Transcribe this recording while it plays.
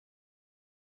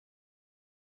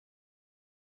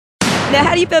Now,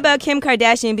 how do you feel about Kim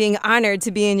Kardashian being honored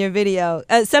to be in your video?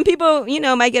 Some people,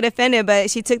 might get offended,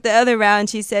 but she took the other route and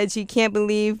she said she can't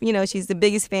believe, she's the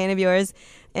biggest fan of yours,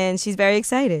 and she's very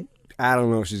excited. I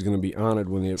don't know if she's going to be honored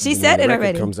when the record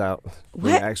already comes out.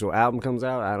 When the actual album comes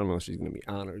out, I don't know if she's going to be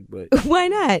honored. But why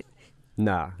not?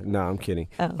 Nah, I'm kidding.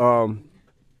 Oh.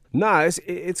 Nah,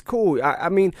 it's cool. I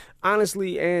mean,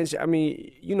 honestly, Ange, I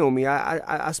mean, you know me.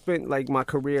 I spent like my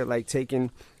career like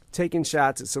taking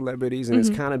shots at celebrities, and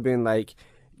it's kind of been like,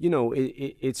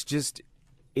 it's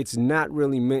not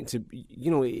really meant to be,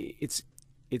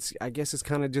 it's I guess it's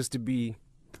kind of just to be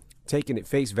taken at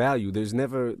face value. There's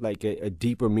never like a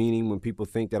deeper meaning when people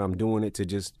think that I'm doing it to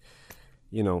just,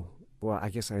 well, I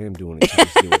guess I am doing it to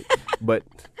just do it. But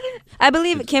I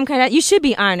believe Kim Kardashian, you should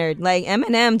be honored. Like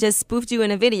Eminem just spoofed you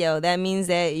in a video. That means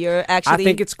that you're actually. I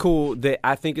think it's cool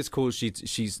she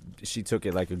took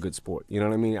it like a good sport. You know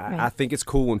what I mean? Right. I think it's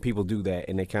cool when people do that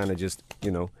and they kind of just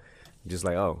just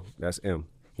like, oh, that's M.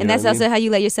 And that's also how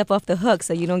you let yourself off the hook,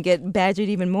 so you don't get badgered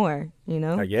even more.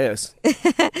 I guess.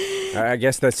 I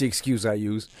guess that's the excuse I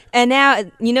use. And now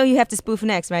you have to spoof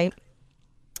next, right?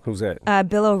 Who's that?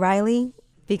 Bill O'Reilly,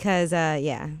 because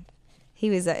he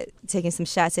was taking some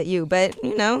shots at you, but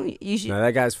you should. No,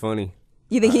 that guy's funny.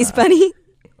 You think he's funny?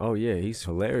 Oh yeah, he's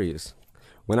hilarious.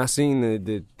 When I seen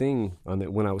the thing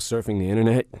when I was surfing the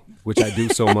internet, which I do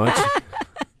so much,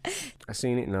 I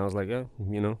seen it and I was like, That's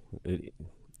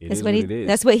what it is.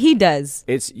 That's what he does.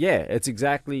 It's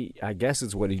exactly. I guess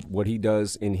it's what he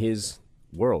does in his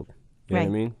world. You know what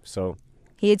I mean? So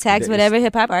he attacks whatever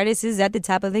hip hop artist is at the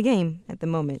top of the game at the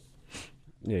moment.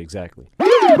 Yeah, exactly.